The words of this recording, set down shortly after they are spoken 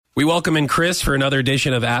We welcome in Chris for another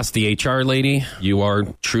edition of Ask the HR Lady. You are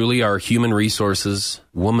truly our human resources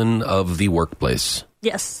woman of the workplace.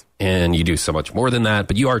 Yes. And you do so much more than that,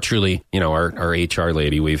 but you are truly, our HR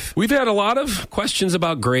lady. We've had a lot of questions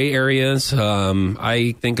about gray areas.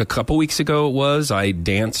 I think a couple weeks ago I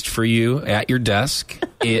danced for you at your desk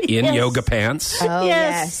in Yes. yoga pants. Oh,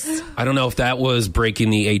 Yes. I don't know if that was breaking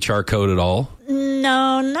the HR code at all.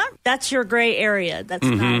 No, that's your gray area. That's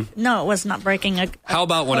not. No, it was not breaking a. How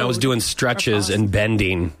about when I was doing stretches policy. and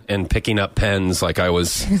bending and picking up pens like I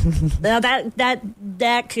was? Now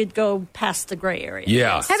that could go past the gray area.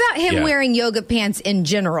 Yeah. How about him wearing yoga pants in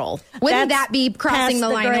general? Wouldn't That's that be crossing past the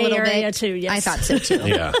the line a gray little area bit? too, yes. I thought so too.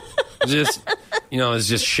 Yeah. It's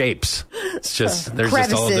just shapes. It's just, there's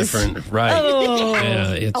just all Crevices. different, right. Oh.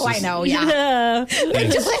 Yeah, it's Oh, I just- know. Yeah.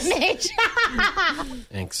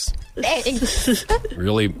 Thanks. Thanks.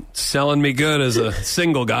 Really selling me good as a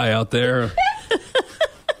single guy out there.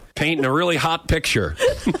 Painting a really hot picture.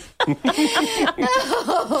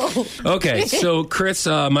 Okay, so Chris,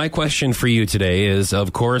 my question for you today is,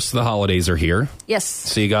 of course, the holidays are here. Yes.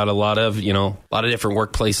 So you got a lot of different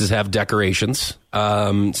workplaces have decorations.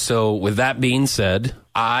 So with that being said,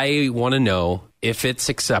 I want to know if it's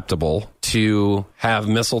acceptable to have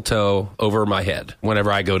mistletoe over my head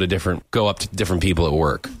whenever I go up to different people at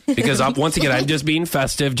work. Because once again, I'm just being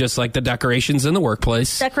festive, just like the decorations in the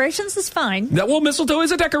workplace. Decorations is fine. Mistletoe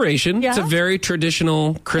is a decoration. Yeah. It's a very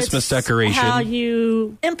traditional Christmas decoration. How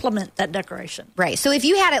you implement that decoration. Right. So if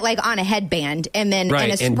you had it like on a headband and then Right,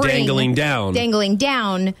 in a spring, and dangling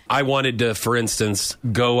down. I wanted to, for instance,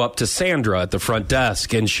 go up to Sandra at the front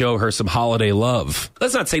desk and show her some holiday love.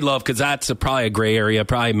 Let's not say love, because that's probably a gray area,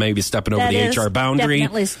 probably maybe stepping over That the is HR boundary.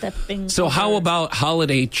 Definitely stepping. So how about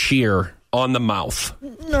holiday cheer on the mouth?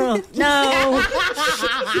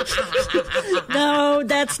 No,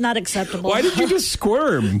 that's not acceptable. Why did you just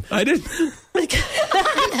squirm? I didn't.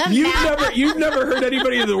 You've never heard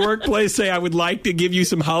anybody in the workplace say, "I would like to give you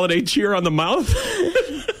some holiday cheer on the mouth."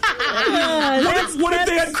 What if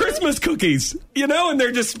they had Christmas cookies? And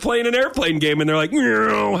they're just playing an airplane game, and they're like,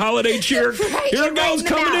 holiday cheer. Here it goes,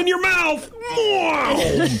 coming in your mouth.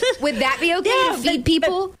 Would that be okay to feed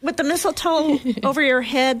people? But with the mistletoe over your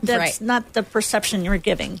head, that's Right. not the perception you're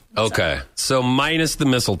giving. Okay, so minus the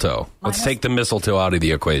mistletoe. Let's take the mistletoe out of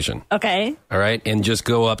the equation. Okay. All right, and just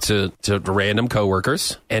go up to random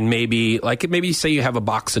coworkers, and maybe say you have a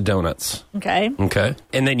box of donuts. Okay. Okay,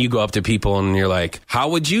 and then you go up to people and you're like, "How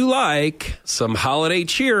would you like some holiday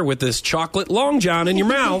cheer with this chocolate long john in your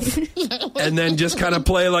mouth?" And then just kind of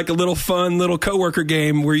play like a little fun little coworker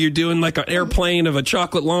game where you're doing like an airplane of a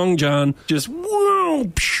chocolate long john, just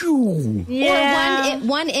whoa, pew. Yeah. Or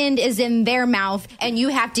one end is in their mouth and you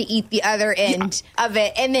have to eat the other end of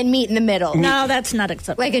it and then meet in the middle. No, that's not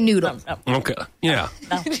acceptable. Like a noodle. No. Okay, yeah,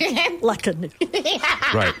 Like a noodle.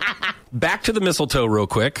 right. Back to the mistletoe real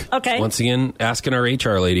quick. Okay. Once again, asking our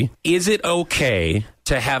HR lady, is it okay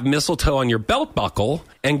to have mistletoe on your belt buckle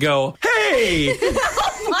and go, "Hey,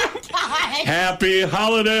 Oh my God. happy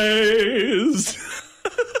holidays"?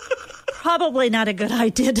 Probably not a good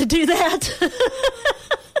idea to do that.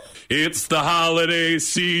 It's the holiday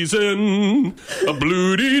season, a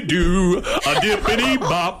bloody-doo, a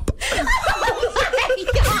dippity-bop.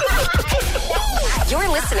 You're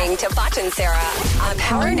listening to Bach and Sarah on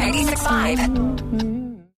Power 96.5.